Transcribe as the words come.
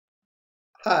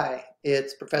Hi,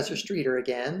 it's Professor Streeter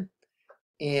again,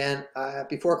 and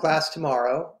before class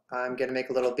tomorrow, I'm going to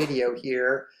make a little video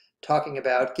here talking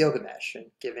about Gilgamesh and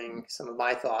giving some of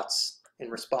my thoughts in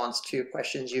response to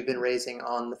questions you've been raising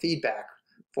on the feedback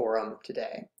forum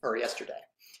today, or yesterday,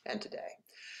 and today.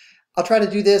 I'll try to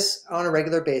do this on a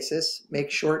regular basis,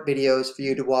 make short videos for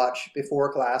you to watch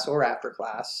before class or after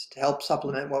class to help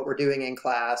supplement what we're doing in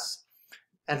class,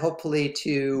 and hopefully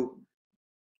to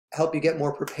help you get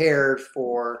more prepared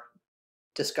for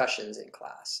discussions in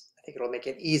class. I think it'll make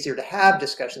it easier to have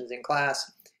discussions in class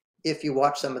if you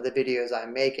watch some of the videos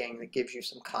I'm making that gives you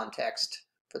some context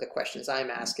for the questions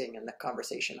I'm asking and the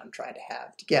conversation I'm trying to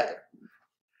have together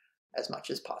as much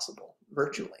as possible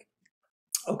virtually.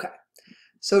 Okay,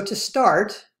 so to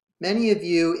start, many of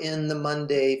you in the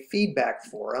Monday feedback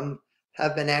forum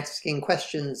have been asking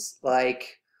questions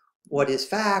like, what is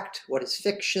fact? What is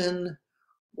fiction?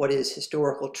 What is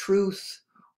historical truth?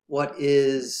 What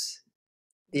is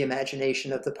the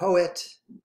imagination of the poet?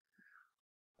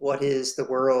 What is the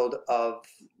world of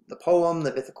the poem,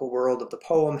 the mythical world of the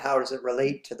poem? How does it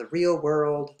relate to the real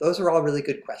world? Those are all really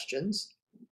good questions.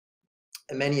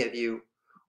 And many of you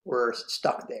were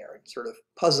stuck there and sort of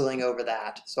puzzling over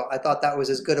that. So I thought that was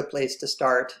as good a place to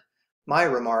start my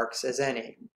remarks as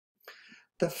any.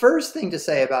 The first thing to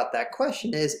say about that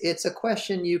question is it's a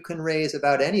question you can raise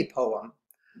about any poem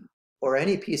or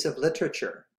any piece of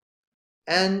literature.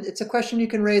 And it's a question you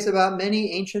can raise about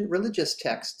many ancient religious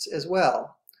texts as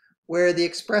well, where the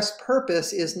express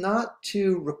purpose is not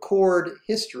to record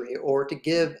history or to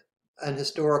give an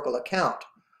historical account.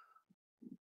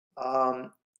 For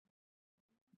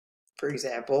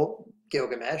example,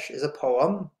 Gilgamesh is a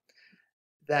poem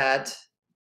that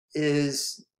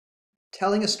is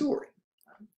telling a story,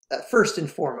 first and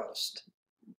foremost.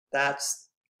 That's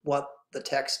what the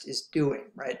text is doing,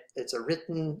 right? It's a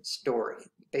written story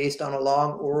based on a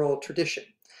long oral tradition.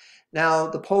 Now,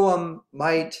 the poem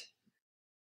might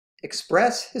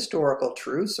express historical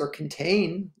truths or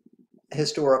contain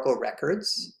historical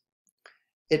records.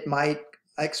 It might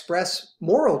express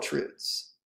moral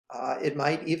truths. It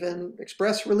might even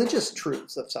express religious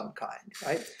truths of some kind,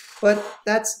 right? But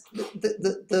that's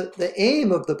the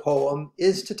aim of the poem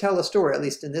is to tell a story, at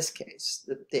least in this case.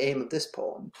 The aim of this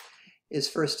poem is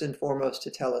first and foremost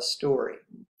to tell a story.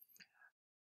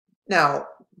 Now,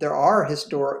 there are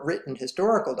written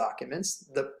historical documents,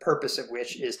 the purpose of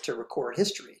which is to record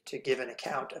history, to give an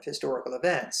account of historical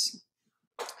events.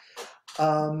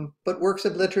 But works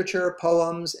of literature,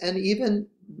 poems, and even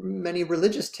many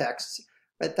religious texts,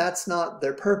 right, that's not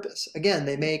their purpose. Again,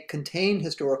 they may contain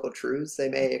historical truths, they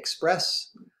may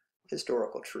express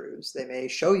historical truths, they may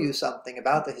show you something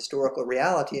about the historical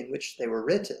reality in which they were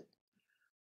written.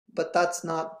 But that's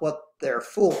not what they're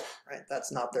for, right? That's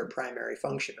not their primary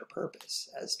function or purpose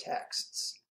as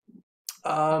texts.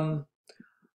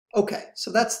 Okay,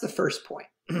 so that's the first point.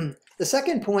 The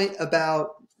second point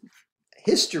about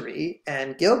history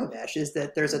and Gilgamesh is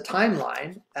that there's a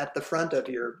timeline at the front of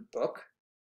your book.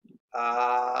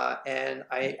 And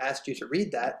I asked you to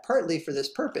read that partly for this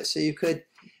purpose, so you could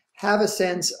have a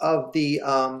sense of the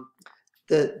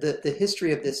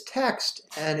history of this text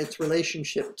and its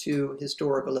relationship to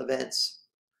historical events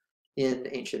in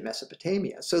ancient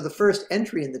Mesopotamia. So the first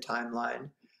entry in the timeline,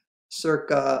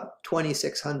 circa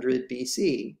 2600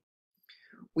 BC,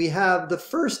 we have the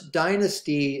first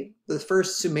dynasty, the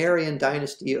first Sumerian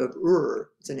dynasty of Ur.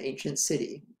 It's an ancient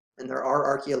city, and there are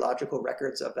archaeological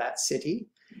records of that city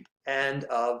and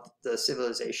of the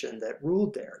civilization that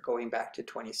ruled there going back to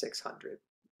 2600.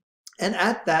 And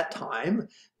at that time,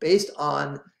 based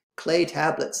on clay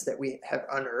tablets that we have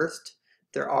unearthed,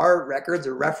 there are records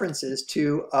or references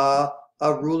to a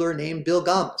ruler named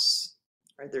Gilgamesh.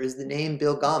 Right? There is the name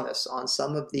Gilgamesh on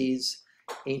some of these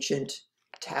ancient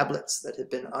tablets that have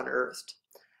been unearthed.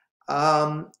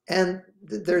 And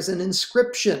there's an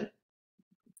inscription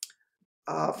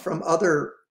from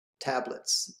other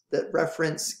tablets that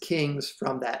reference kings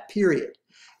from that period.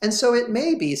 And so it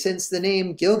may be, since the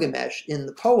name Gilgamesh in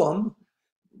the poem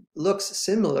looks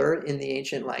similar in the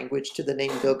ancient language to the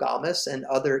name Gilgamesh and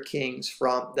other kings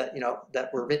from that,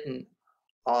 that were written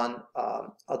on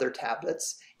other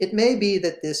tablets, it may be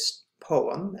that this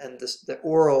poem and the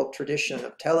oral tradition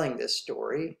of telling this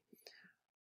story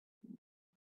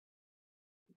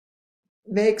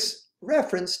makes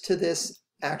reference to this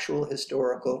actual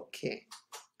historical king.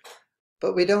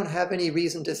 But we don't have any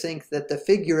reason to think that the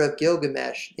figure of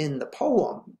Gilgamesh in the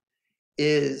poem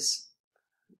is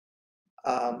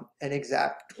an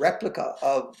exact replica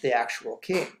of the actual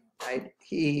king, right?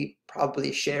 He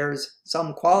probably shares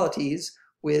some qualities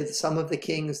with some of the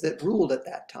kings that ruled at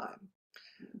that time.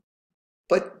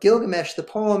 But Gilgamesh, the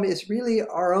poem, is really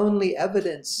our only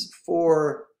evidence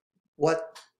for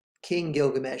what King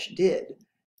Gilgamesh did.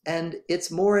 And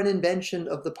it's more an invention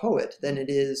of the poet than it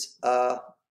is an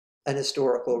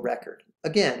historical record.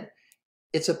 Again,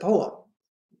 it's a poem.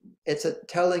 It's a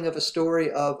telling of a story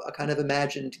of a kind of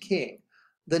imagined king.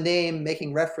 The name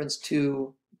making reference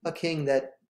to a king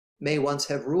that may once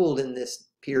have ruled in this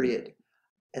period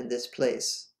and this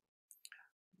place.